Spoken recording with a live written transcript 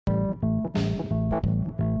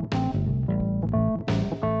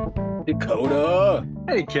Dakota.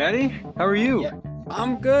 Hey Kenny, how are you? Yeah,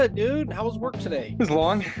 I'm good, dude. How was work today? It was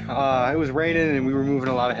long. It was raining and we were moving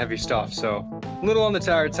a lot of heavy stuff, so a little on the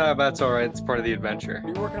tired side, but that's all right. It's part of the adventure.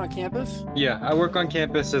 You're working on campus? Yeah, I work on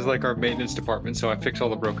campus as like our maintenance department, so I fix all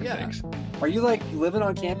the broken Yeah. things. Are you like living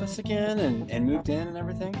on campus again and moved in and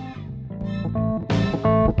everything?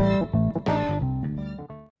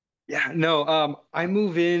 Yeah, no, I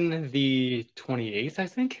move in the 28th, I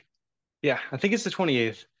think. Yeah, I think it's the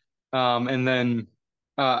 28th. And then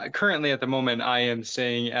currently at the moment I am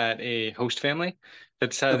staying at a host family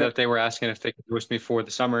that said Okay. that they were asking if they could host me for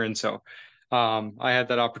the summer. And so I had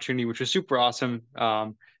that opportunity, which was super awesome.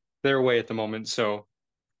 They're away at the moment, so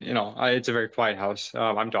it's a very quiet house.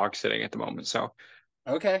 I'm dog sitting at the moment, so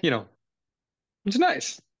Okay. you know, it's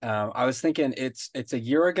nice. I was thinking it's a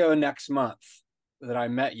year ago next month that I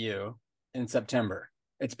met you in September.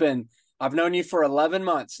 It's been I've known you for 11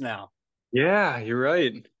 months now. Yeah, you're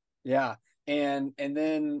right. Yeah. And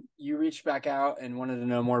then you reached back out and wanted to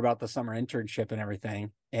know more about the summer internship and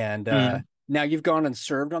everything. And Mhm. now you've gone and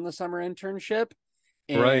served on the summer internship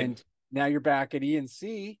Right. and now you're back at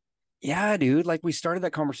ENC. Yeah, dude. Like we started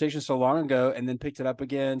that conversation so long ago and then picked it up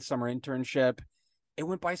again, summer internship. It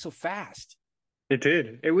went by so fast. It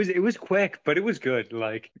did. It was quick, but it was good.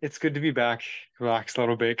 Like it's good to be back, relax a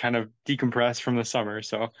little bit, kind of decompress from the summer.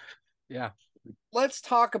 So, Yeah. Let's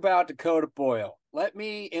talk about Dakota Boyle. Let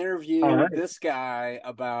me all interview right. this guy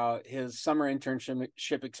about his summer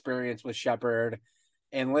internship experience with Shepherd.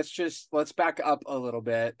 And let's back up a little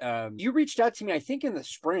bit. You reached out to me, I think, in the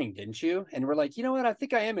spring, didn't you? And we're like, you know what? I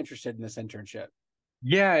think I am interested in this internship.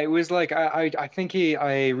 Yeah, it was like I think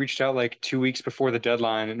I reached out like 2 weeks before the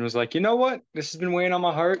deadline and was like, you know what? This has been weighing on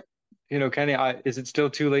my heart. Kenny, is it still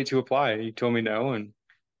too late to apply? He told me no, and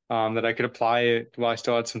that I could apply it while I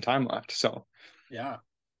still had some time left. So Yeah,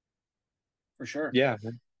 for sure. yeah,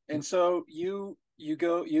 And so you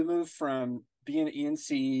move from being at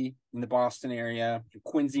ENC in the Boston area,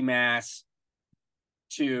 Quincy, Mass,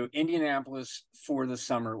 to Indianapolis for the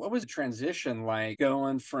summer. What was the transition like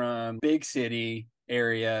going from big city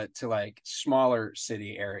area to like smaller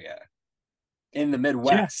city area in the yeah,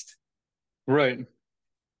 Midwest? right.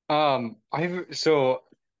 I've so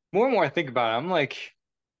more and more I think about it, I'm like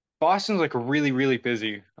Boston's like really, really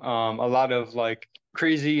busy. A lot of like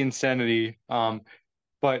crazy insanity.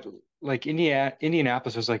 But like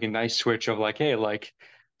Indianapolis was like a nice switch of like, hey, like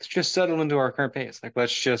let's just settle into our current pace. Like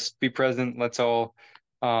let's just be present. Let's all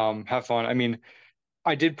have fun. I mean,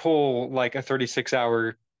 I did pull like a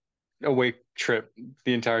 36-hour awake trip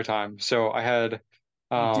the entire time. So You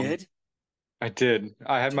um did? I did.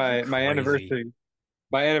 I had Dude, you're my crazy.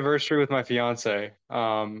 anniversary with my fiance.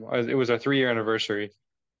 It was our 3-year anniversary.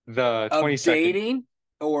 The Of 22nd. dating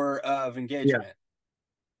or of Yeah. engagement?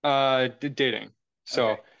 Dating. Okay.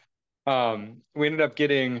 So we ended up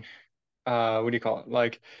getting what do you call it?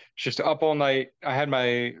 Like just up all night. I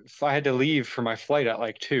had to leave for my flight at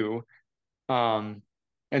like 2. Um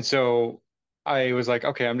and so I was like,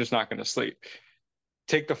 okay, I'm just not gonna sleep.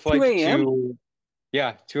 Take the flight 2 a.m.? to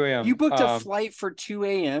yeah, 2 You a.m. booked a flight for 2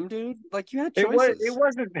 a.m., dude? Like you had It choices.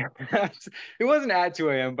 wasn't it wasn't at 2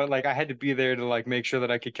 a.m., but like I had to be there to like make sure that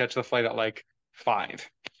I could catch the flight at like 5.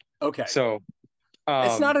 Okay. So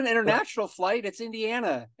It's not um an international flight. It's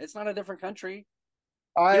Indiana. It's not a different country.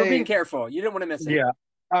 You were being I careful. You didn't want to miss it. yeah,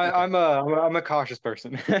 Okay. I'm a cautious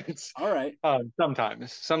person. It's All right.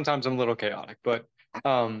 sometimes I'm a little chaotic,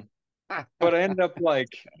 um but I ended up like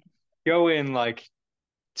going like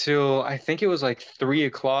till I think it was like 3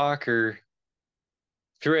 o'clock or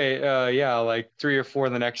yeah, like 3 or 4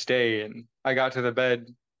 the next day, and I got to the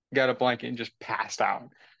bed, got a blanket, and just passed out.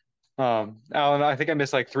 Alan, I think I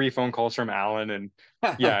missed like 3 phone calls from Alan, and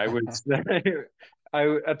yeah, it was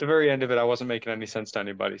I at the very end of it, I wasn't making any sense to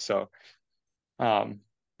anybody. So um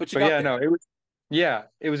But you but got yeah, no, there.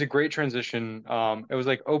 it was a great transition. It was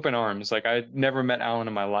like open arms. Like I'd never met Alan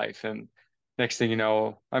in my life, and next thing you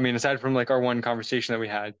know, I mean, aside from like our one conversation that we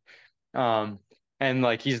had, um, and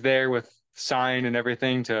like he's there with sign and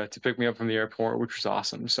everything to pick me up from the airport, which was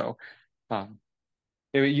awesome. So, um,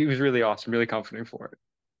 he was really awesome, really comforting for it.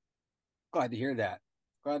 Glad to hear that.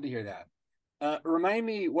 Glad to hear that. Remind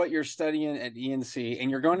me what you're studying at ENC, and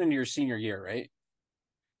you're going into your senior year, right?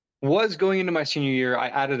 Was going into my senior year, I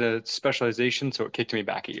added a specialization, so it kicked me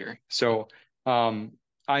back a year. So,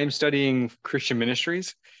 I am studying Christian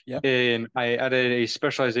ministries, Yep. and I added a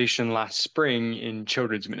specialization last spring in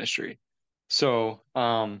children's ministry. So,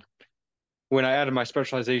 when I added my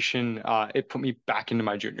specialization, it put me back into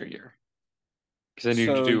my junior year because I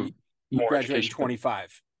needed to So do you more graduate in education.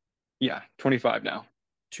 25, Yeah, 25 now.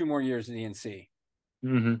 2 more years at ENC.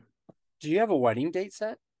 Hmm. Do you have a wedding date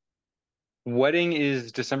set? Wedding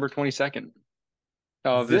is December 22nd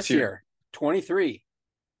of this This year. year, 23.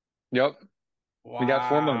 Yep. We got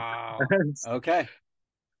 4 months. Wow. Okay.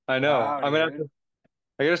 I know. Wow, dude.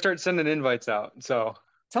 I gotta start sending invites out. So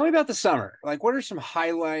Tell me about the summer. Like, what are some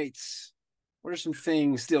highlights? What are some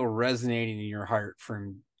things still resonating in your heart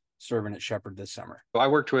from serving at Shepherd this summer? I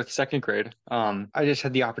worked with second grade. I just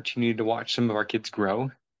had the opportunity to watch some of our kids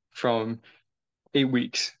grow from 8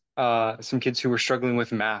 weeks. Some kids who were struggling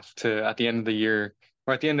with math to at the end of the year,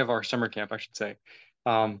 or at the end of our summer camp, I should say.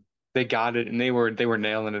 Um, they got it and they were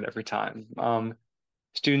nailing it every time.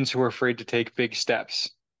 Students who were afraid to take big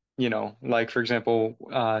steps, like for example,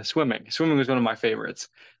 swimming. Swimming was one of my favorites.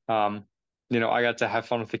 Um, I got to have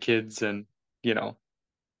fun with the kids and, you know,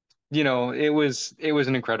 it was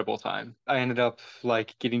an incredible time. I ended up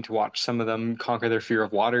like getting to watch some of them conquer their fear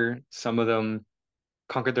of water. Some of them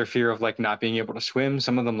conquered their fear of like not being able to swim.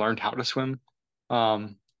 Some of them learned how to swim.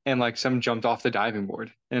 And like some jumped off the diving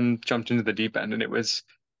board and jumped into the deep end. And it was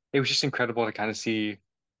just incredible to kind of see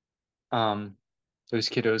um those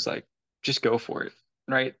kiddos like just go for it,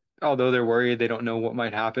 right? Although they're worried, they don't know what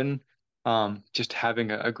might happen. Just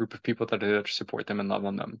having a group of people that are there to support them and love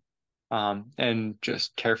on them, and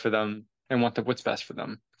just care for them and want what's best for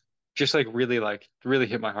them. Just like really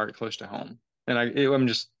hit my heart close to home. And I'm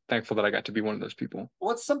just thankful that I got to be one of those people.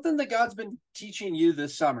 What's something that God's been teaching you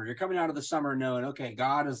this summer? You're coming out of the summer knowing, okay,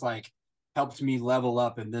 God has like helped me level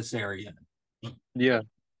up in this area. Yeah.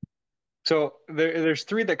 So there's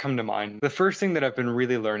three that come to mind. The first thing that I've been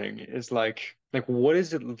really learning is like what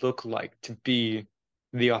does it look like to be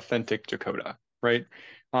the authentic Dakota, right?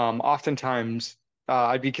 Oftentimes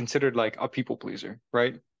I'd be considered like a people pleaser,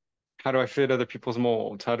 right? How do I fit other people's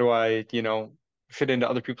molds? How do I, fit into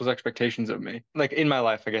other people's expectations of me? Like in my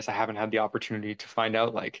life, I guess I haven't had the opportunity to find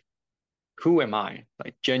out like who am I,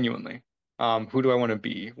 like genuinely? Who do I want to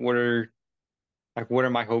be? What are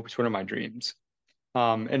my hopes? What are my dreams?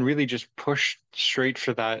 And really just push straight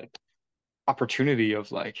for that opportunity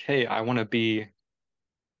of like, hey, I want to be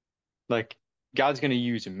like God's going to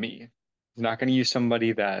use me. He's not going to use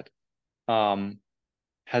somebody that um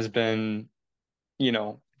has been,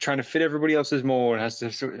 trying to fit everybody else's mold and has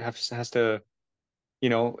to,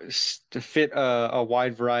 to fit a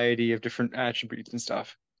wide variety of different attributes and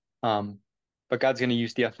stuff. Um, but God's going to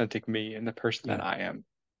use the authentic me and the person that Yeah. I am.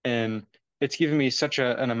 And it's given me such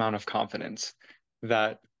an amount of confidence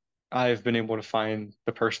that I've been able to find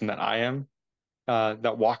the person that I am,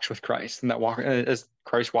 that walks with Christ and that walk as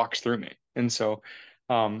Christ walks through me. And so,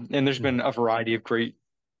 and there's been a variety of great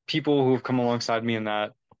people who have come alongside me in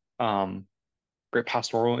that, um, great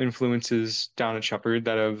pastoral influences down at Shepherd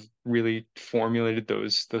that have really formulated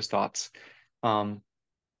those thoughts. Um,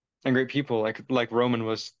 and great people like Roman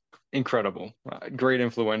was incredible, great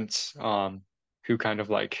influence, who kind of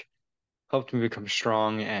like helped me become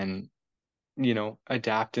strong and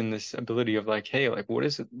adapt in this ability of like, hey, like what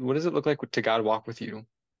does it look like to God walk with you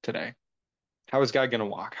today? How is God gonna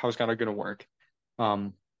walk? How is God gonna work?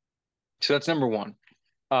 Um, so that's number one.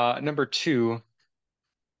 Number two,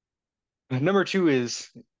 number two is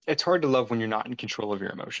it's hard to love when you're not in control of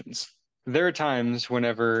your emotions. There are times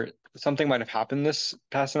whenever something might have happened this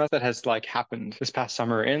past semester that has like happened this past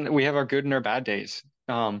summer, and we have our good and our bad days.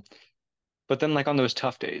 But then like on those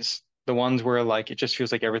tough days, the ones where like it just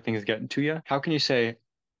feels like everything is getting to you, how can you say,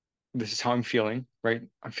 this is how I'm feeling, right?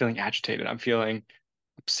 I'm feeling agitated, I'm feeling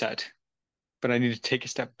upset, but I need to take a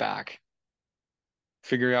step back,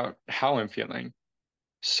 figure out how I'm feeling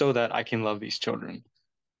so that I can love these children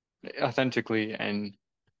authentically and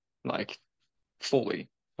like fully,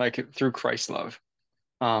 like through Christ's love.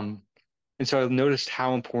 Um, and so I've noticed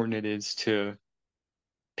how important it is to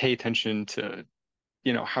pay attention to,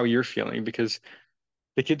 how you're feeling because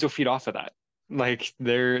the kids will feed off of that. Like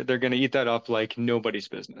they're gonna eat that up like nobody's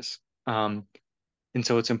business. Um, and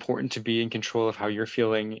so it's important to be in control of how you're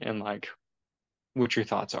feeling and like what your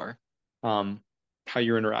thoughts are, um, how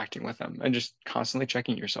you're interacting with them, and just constantly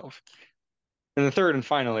checking yourself. And the third and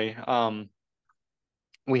finally,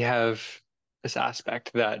 we have this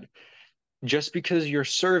aspect that just because you're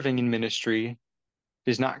serving in ministry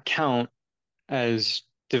does not count as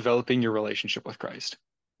developing your relationship with Christ,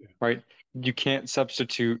 right? You can't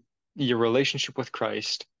substitute your relationship with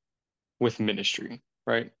Christ with ministry,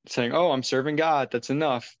 right? Saying, oh, I'm serving God, that's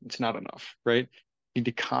enough. It's not enough, right? You need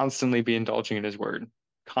to constantly be indulging in his word,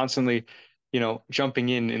 constantly, jumping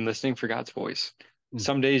in and listening for God's voice. Mm.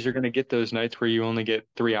 Some days you're going to get those nights where you only get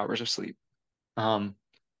 3 hours of sleep. Um,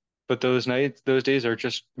 but those days are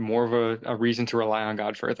just more of a reason to rely on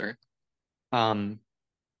God further. Um,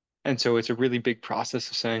 and so it's a really big process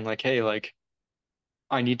of saying like, hey, like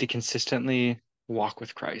I need to consistently walk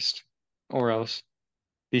with Christ. or else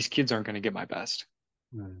these kids aren't going to get my best.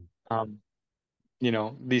 Mm. Um,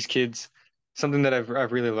 these kids, something that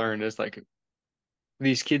I've really learned is like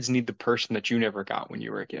these kids need the person that you never got when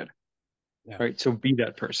you were a kid, Yeah. right? So be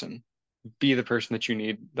that person. Be the person that you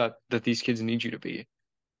need, that these kids need you to be,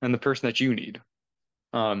 and the person that you need.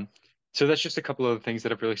 Um, so that's just a couple of the things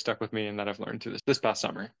that have really stuck with me and that I've learned through this past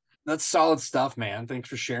summer. That's solid stuff, man. Thanks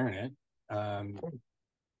for sharing it. Um,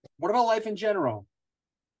 what about life in general?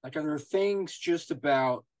 Like, are there things just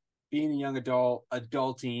about being a young adult,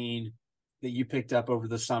 adulting, that you picked up over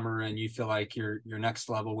the summer and you feel like you're next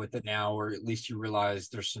level with it now, or at least you realize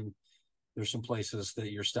there's some places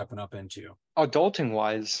that you're stepping up into? Adulting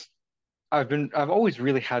wise, I've always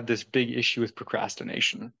really had this big issue with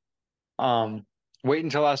procrastination. Um, Wait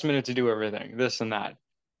until last minute to do everything, this and that.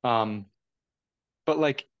 Um, but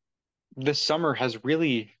like this summer has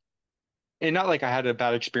really, and not like I had a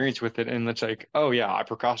bad experience with it, and it's like, oh yeah, I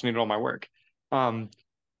procrastinated all my work. Um,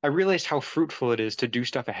 I realized how fruitful it is to do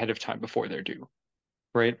stuff ahead of time before they're due,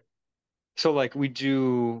 right? So like for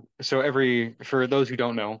those who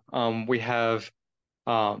don't know, we have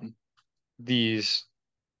um these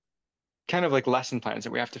kind of like lesson plans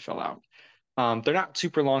that we have to fill out. They're not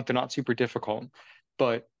super long, they're not super difficult,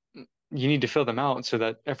 but you need to fill them out so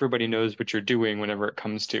that everybody knows what you're doing whenever it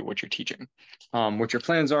comes to what you're teaching, what your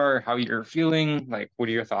plans are, how you're feeling, like what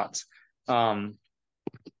are your thoughts, um,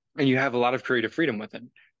 and you have a lot of creative freedom with it.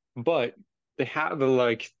 But they have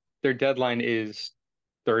their deadline is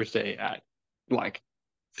Thursday at like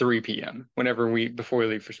 3 p.m. whenever we before we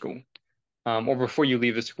leave for school, or before you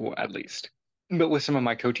leave the school at least. But with some of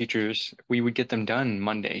my co-teachers, we would get them done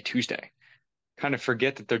Monday, Tuesday, kind of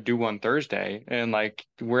forget that they're due on Thursday, and like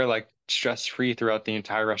we're like stress free throughout the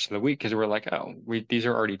entire rest of the week because we're like, oh, we these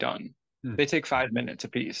are already done. Hmm. They take 5 minutes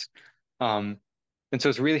apiece. Um, and so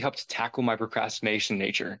it's really helped tackle my procrastination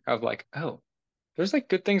nature of like, oh, there's like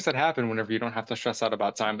good things that happen whenever you don't have to stress out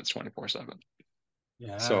about time that's 24/7.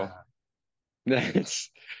 So Yeah.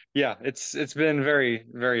 it's yeah, it's been very,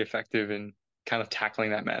 very effective in kind of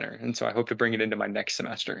tackling that manner. And so I hope to bring it into my next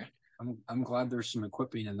semester. I'm glad there's some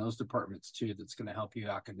equipping in those departments too that's going to help you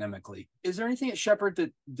academically. Is there anything at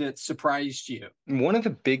Shepherd that surprised you? One of the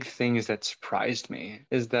big things that surprised me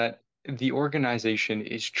is that the organization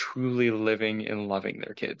is truly living and loving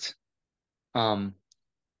their kids. Um,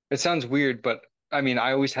 it sounds weird, but I mean,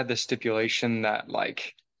 I always had this stipulation that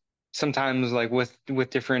like sometimes like with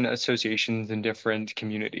different associations and different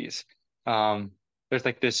communities, um, there's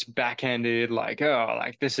like this backhanded like, oh,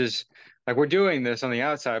 like this is like we're doing this on the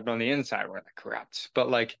outside, but on the inside we're like corrupt. But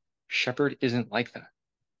like Shepherd isn't like that.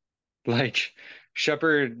 Like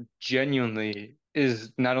Shepherd genuinely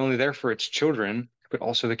is not only there for its children, but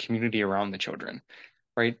also the community around the children,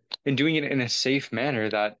 right? And doing it in a safe manner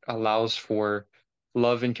that allows for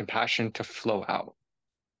love and compassion to flow out.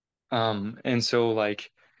 And so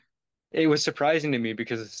like it was surprising to me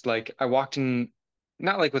because it's like I walked in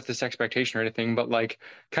not like with this expectation or anything, but like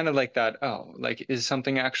kind of like that, oh, like is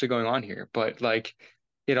something actually going on here? But like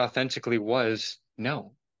it authentically was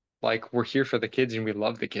no. Like we're here for the kids and we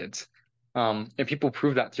love the kids. And people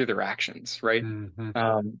prove that through their actions, right? Mm-hmm.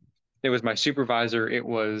 Um, it was my supervisor, it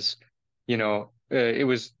was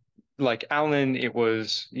like Alan, it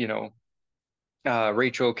was,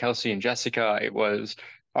 Rachel, Kelsey, and Jessica. It was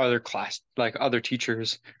other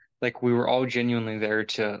teachers. Like we were all genuinely there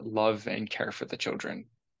to love and care for the children.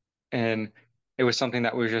 And it was something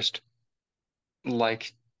that was just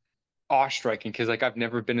like awe-striking because like I've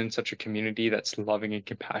never been in such a community that's loving and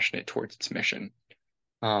compassionate towards its mission.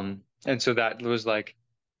 And so that was like,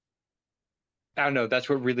 I don't know, that's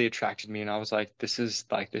what really attracted me. And I was like, this is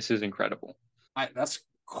incredible. That's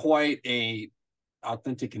quite a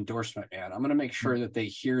authentic endorsement, man. I'm going to make sure that they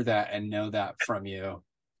hear that and know that from you,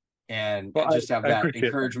 and Well, just have I that appreciate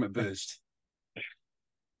encouragement that. boost.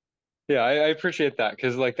 Yeah, I appreciate that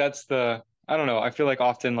because like I don't know, I feel like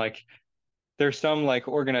often like there's some like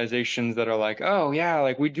organizations that are like, oh yeah,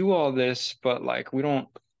 like we do all this, but like we don't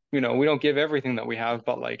give everything that we have,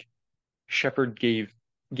 but like Shepherd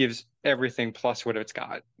gives everything plus what it's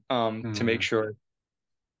got, to make Mm, sure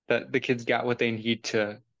that the kids got what they need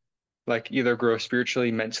to like either grow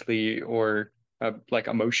spiritually, mentally, or like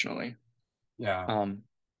emotionally. yeah. Um,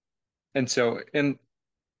 and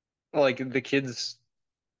like the kids,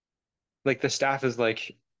 like the staff is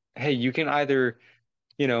like, hey, you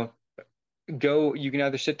know, you can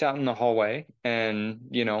either sit down in the hallway and,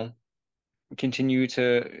 continue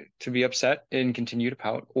to be upset and continue to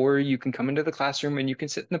pout, or you can come into the classroom and you can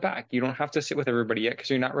sit in the back. You don't have to sit with everybody yet because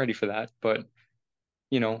you're not ready for that, but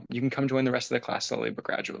you can come join the rest of the class slowly but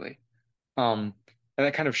gradually. And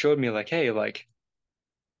that kind of showed me like, hey, like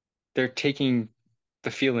they're taking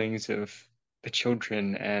the feelings of the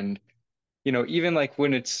children and even like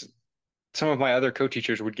when it's some of my other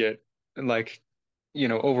co-teachers would get like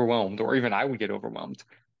overwhelmed, or even I would get overwhelmed.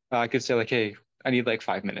 I could say like, hey, I need like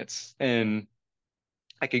 5 minutes, and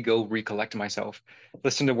I could go recollect myself,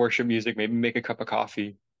 listen to worship music, maybe make a cup of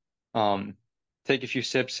coffee, um, take a few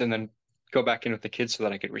sips, and then go back in with the kids so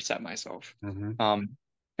that I could reset myself. Hmm. And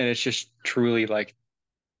it's just truly like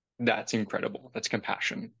that's incredible. That's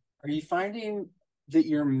compassion. Are you finding that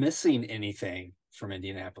you're missing anything from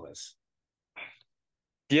Indianapolis?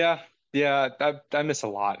 Yeah, yeah, I miss a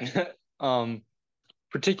lot. Um,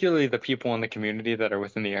 particularly the people in the community that are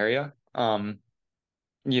within the area. And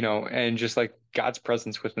just like God's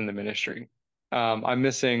presence within the ministry. I'm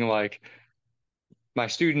missing like my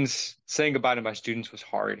students, saying goodbye to my students was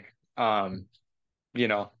hard. Um, you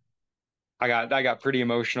know, I got pretty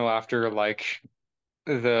emotional after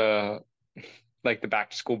the the back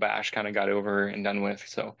to school bash kind of got over and done with.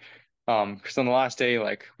 So, because on the last day,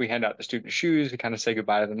 like we hand out the student shoes, we kind of say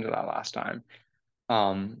goodbye to them to that last time.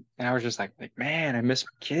 And I was just like, man, I miss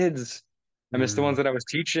my kids. I miss the ones Mm. that I was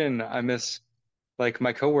teaching. I miss like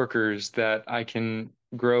my coworkers that I can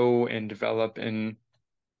grow and develop and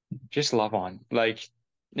just love on. Like,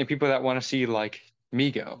 and people that want to see like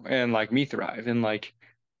me go and like me thrive. And like,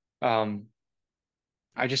 um,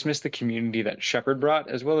 I just miss the community that Shepherd brought,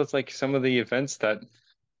 as well as like some of the events that,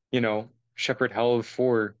 Shepherd held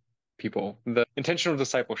for people, the intentional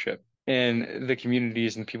discipleship and the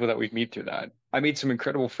communities and people that we meet through that. I made some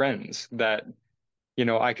incredible friends that,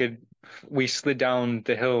 I could, we slid down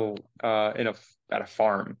the hill at a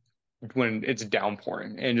farm when it's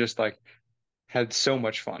downpouring and just like had so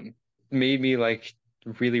much fun. Made me like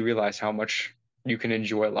really realize how much you can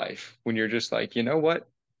enjoy life when you're just like, you know what?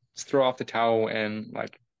 Let's throw off the towel and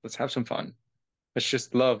like let's have some fun. Let's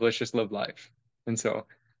just live life. And so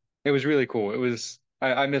it was really cool.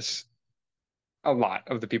 I miss a lot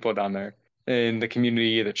of the people down there in the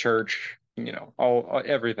community, the church,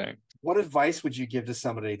 everything. What advice would you give to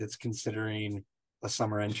somebody that's considering a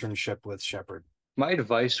summer internship with Shepherd? My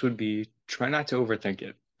advice would be try not to overthink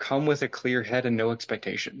it. Come with a clear head and no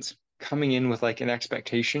expectations. Coming in with like an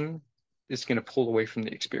expectation is going to pull away from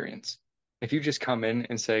the experience. If you just come in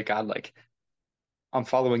and say, God, like, I'm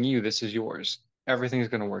following you, this is yours, everything's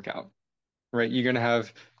going to work out, right? You're going to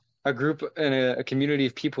have a group and a community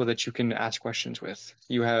of people that you can ask questions with.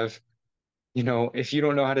 You have, if you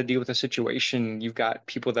don't know how to deal with a situation, you've got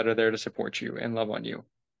people that are there to support you and love on you,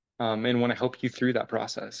 and want to help you through that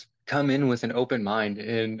process. Come in with an open mind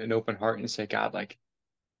and an open heart and say, God, like,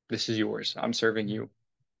 this is yours. I'm serving you.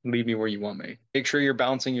 Lead me where you want me. Make sure you're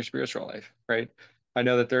balancing your spiritual life, right? I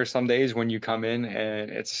know that there are some days when you come in and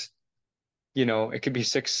it could be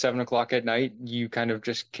 6, 7 o'clock at night. You kind of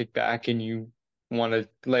just kick back and you want to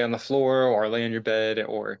lay on the floor or lay on your bed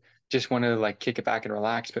or just want to like kick it back and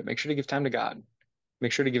relax, but make sure to give time to God.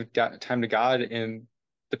 Make sure to give time to God and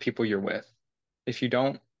the people you're with. If you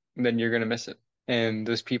don't, then you're going to miss it. And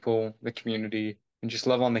those people, the community, and just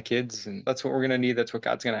love on the kids. And that's what we're going to need. That's what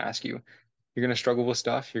God's going to ask you. You're going to struggle with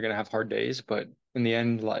stuff. You're going to have hard days, but in the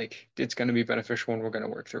end, like it's going to be beneficial and we're going to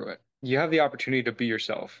work through it. You have the opportunity to be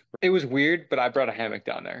yourself. It was weird, but I brought a hammock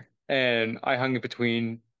down there and I hung it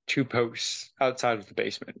between two posts outside of the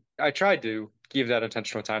basement. I tried to give that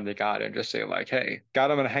intentional time to God and just say like, hey,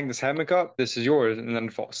 God, I'm going to hang this hammock up. This is yours. And then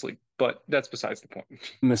fall asleep. But that's besides the point.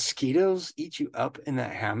 Mosquitoes eat you up in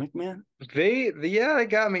that hammock, man? Yeah, they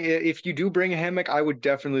got me. If you do bring a hammock, I would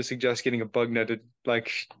definitely suggest getting a bug netted,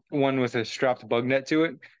 like one with a strapped bug net to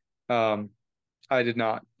it. Um, I did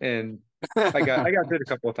not, and I got bit a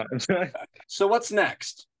couple of times. So what's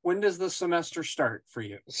next? When does the semester start for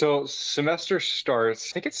you? So semester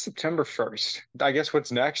starts, I think it's September 1st. I guess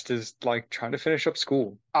what's next is like trying to finish up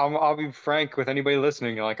school. I'll be frank with anybody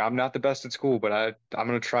listening, like I'm not the best at school, but I'm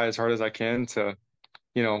gonna try as hard as I can to,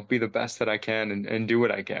 be the best that I can and do what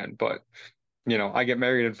I can. But I get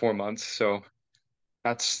married in 4 months, so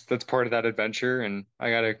that's part of that adventure, and I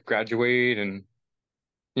gotta graduate and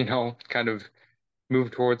kind of move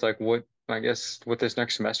towards like what I guess what this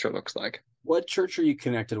next semester looks like. What church are you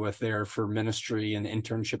connected with there for ministry and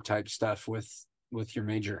internship type stuff with your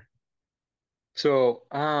major? So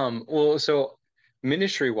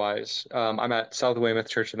ministry wise, I'm at South Weymouth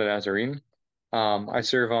Church of the Nazarene. I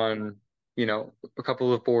serve on, a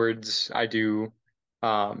couple of boards. I do,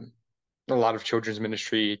 um, a lot of children's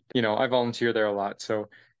ministry. I volunteer there a lot. So,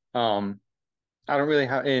 um, I don't really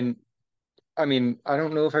have, and I mean, I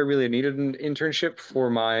don't know if I really needed an internship for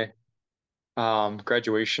my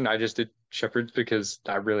graduation. I just did Shepherd's because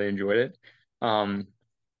I really enjoyed it. Um,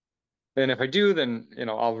 and if I do, then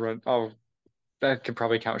I'll that could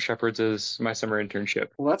probably count shepherds as my summer internship.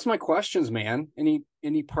 Well, that's my questions, man.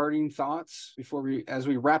 Any parting thoughts before we as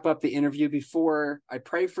we wrap up the interview, before I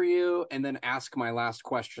pray for you and then ask my last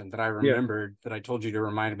question that I Yeah. remembered that I told you to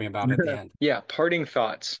remind me about at the end. Yeah, parting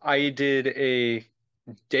thoughts. I did a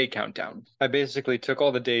day countdown. I basically took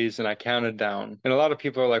all the days and I counted down. And a lot of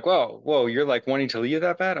people are like, whoa, you're like wanting to leave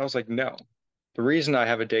that bad? I was like, no. The reason I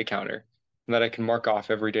have a day counter that I can mark off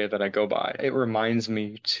every day that I go by, it reminds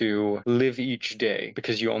me to live each day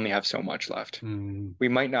because you only have so much left. Mm. We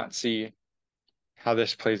might not see how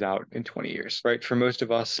this plays out in 20 years, right? For most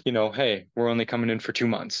of us, hey, we're only coming in for 2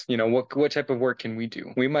 months. What type of work can we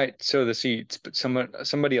do? We might sow the seeds, but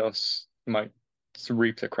somebody else might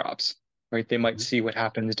reap the crops, right? They might see what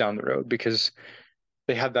happens down the road because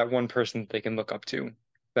they have that one person that they can look up to,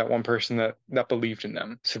 that one person that believed in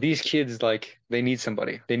them. So these kids, like, they need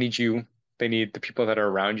somebody. They need you. They need the people that are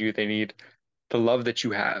around you. They need the love that you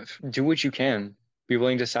have. Do what you can. Be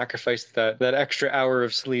willing to sacrifice that extra hour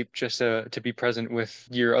of sleep just to be present with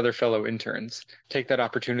your other fellow interns. Take that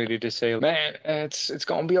opportunity to say, man, it's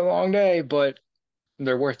gonna be a long day, but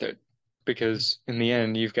they're worth it because in the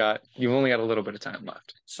end you've only got a little bit of time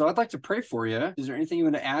left. So I'd like to pray for you. Is there anything you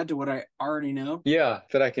want to add to what I already know? Yeah,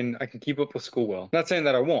 that I can keep up with school well. Not saying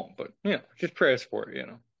that I won't, but just pray us for it,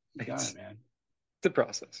 You got it, man. It's a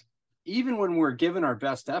process. Even when we're giving our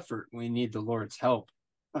best effort, we need the Lord's help.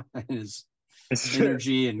 His It's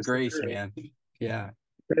energy and it's grace, true. man. Yeah.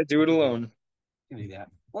 Gotta do it alone. I can do that.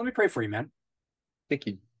 Well, let me pray for you, man. Thank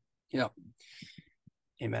you. Yeah.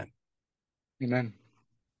 Amen. Amen.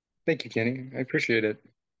 Thank you, Kenny. I appreciate it.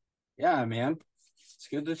 Yeah, man. It's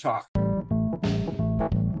good to talk.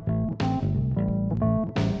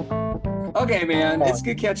 Okay, man. It's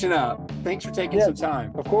good catching up. Thanks for taking some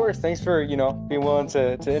time. Of course. Thanks for, being willing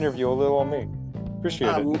to interview a little on me. Appreciate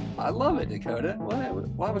it. I love it, Dakota.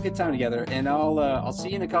 We'll have a good time together, and I'll see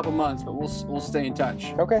you in a couple months, but we'll stay in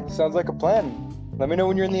touch. Okay, sounds like a plan. Let me know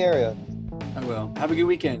when you're in the area. I will. Have a good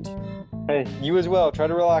weekend. Hey, you as well. Try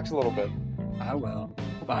to relax a little bit. I will.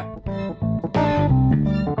 Bye.